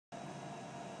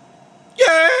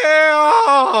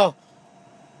Oh!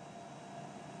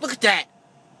 Look at that!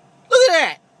 Look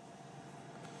at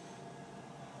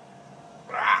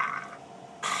that!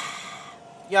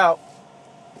 Yo.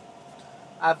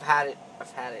 I've had it.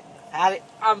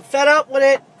 I'm fed up with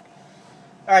it.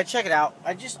 Alright, check it out.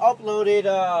 I just uploaded,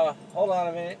 hold on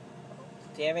a minute.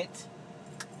 Damn it.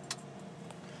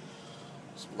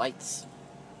 Some lights.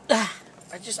 I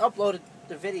just uploaded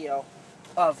the video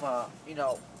of, you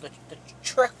know, the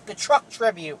truck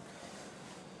tribute.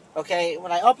 Okay,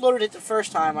 when I uploaded it the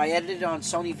first time, I edited it on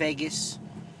Sony Vegas.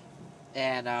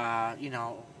 And, you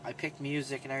know, I picked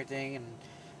music and everything. And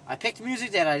I picked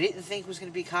music that I didn't think was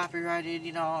going to be copyrighted,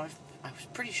 you know. I was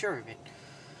pretty sure of it.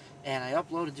 And I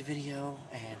uploaded the video,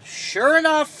 and sure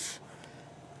enough,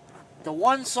 the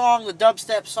one song, the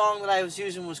dubstep song that I was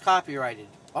using was copyrighted.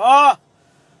 Oh!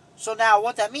 So now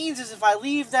what that means is if I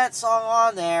leave that song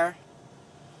on there,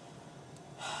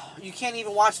 you can't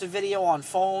even watch the video on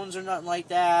phones or nothing like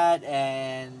that,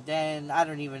 and then, I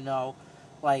don't even know,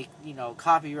 like, you know,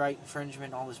 copyright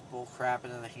infringement, all this bull crap,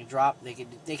 and then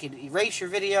they can erase your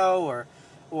video, or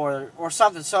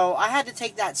something. So I had to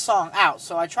take that song out.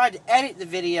 So I tried to edit the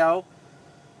video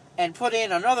and put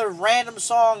in another random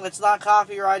song that's not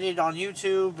copyrighted on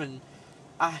YouTube, and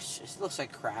it looks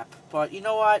like crap. But you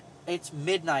know what? It's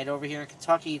midnight over here in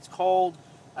Kentucky. It's cold,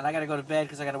 and I gotta go to bed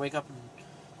because I gotta wake up and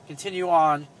continue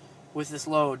on with this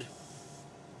load.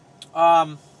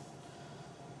 I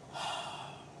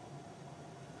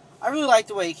really liked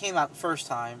the way it came out the first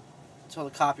time until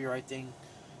the copyright thing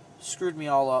screwed me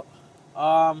all up.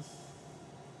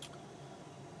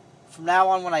 From now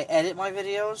on, when I edit my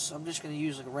videos, I'm just going to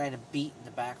use like a random beat in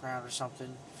the background or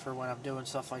something for when I'm doing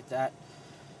stuff like that.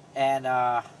 And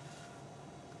to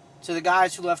the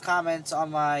guys who left comments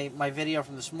on my video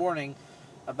from this morning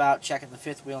about checking the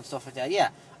fifth wheel and stuff like that, yeah,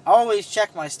 I always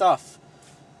check my stuff.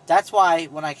 That's why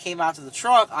when I came out to the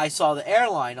truck, I saw the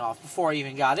airline off before I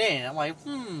even got in. I'm like,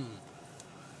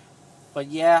 But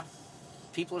yeah,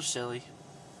 people are silly.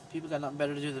 People got nothing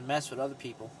better to do than mess with other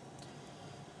people.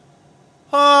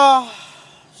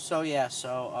 So yeah,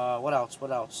 what else?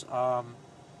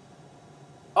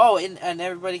 Oh, and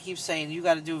everybody keeps saying you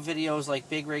got to do videos like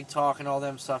Big Rig Talk and all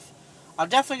them stuff. I'm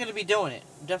definitely going to be doing it.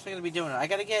 I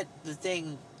got to get the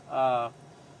thing that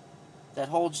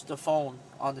holds the phone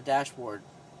on the dashboard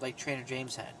like Trainer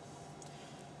James had.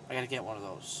 I got to get one of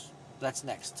those. That's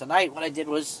next. Tonight, what I did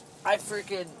was I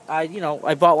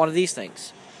bought one of these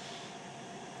things.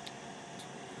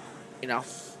 You know,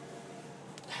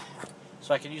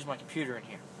 so I can use my computer in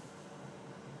here.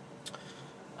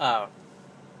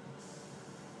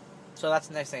 So that's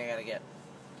the next thing I gotta get.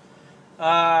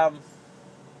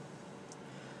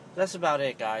 That's about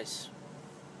it, guys.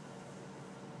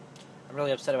 I'm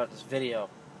really upset about this video.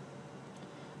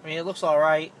 I mean, it looks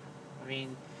alright. I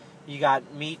mean, you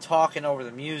got me talking over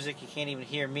the music. You can't even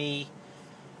hear me.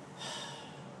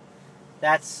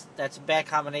 That's a bad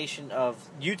combination of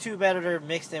YouTube editor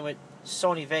mixed in with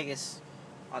Sony Vegas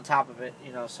on top of it,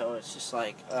 you know, so it's just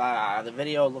like, the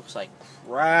video looks like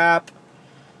crap.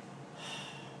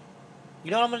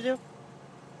 You know what I'm going to do?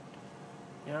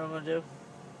 I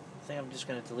think I'm just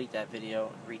going to delete that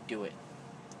video and redo it.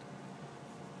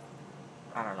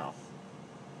 I don't know.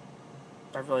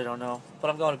 I really don't know. But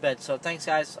I'm going to bed, so thanks,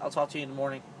 guys. I'll talk to you in the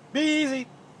morning. Be easy!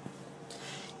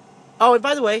 Oh, and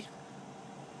by the way,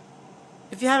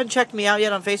 if you haven't checked me out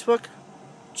yet on Facebook,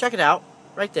 check it out.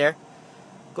 Right there.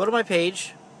 Go to my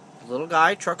page, Little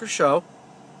Guy Trucker Show,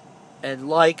 and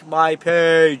like my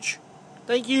page.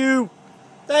 Thank you.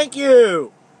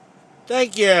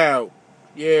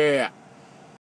 Yeah.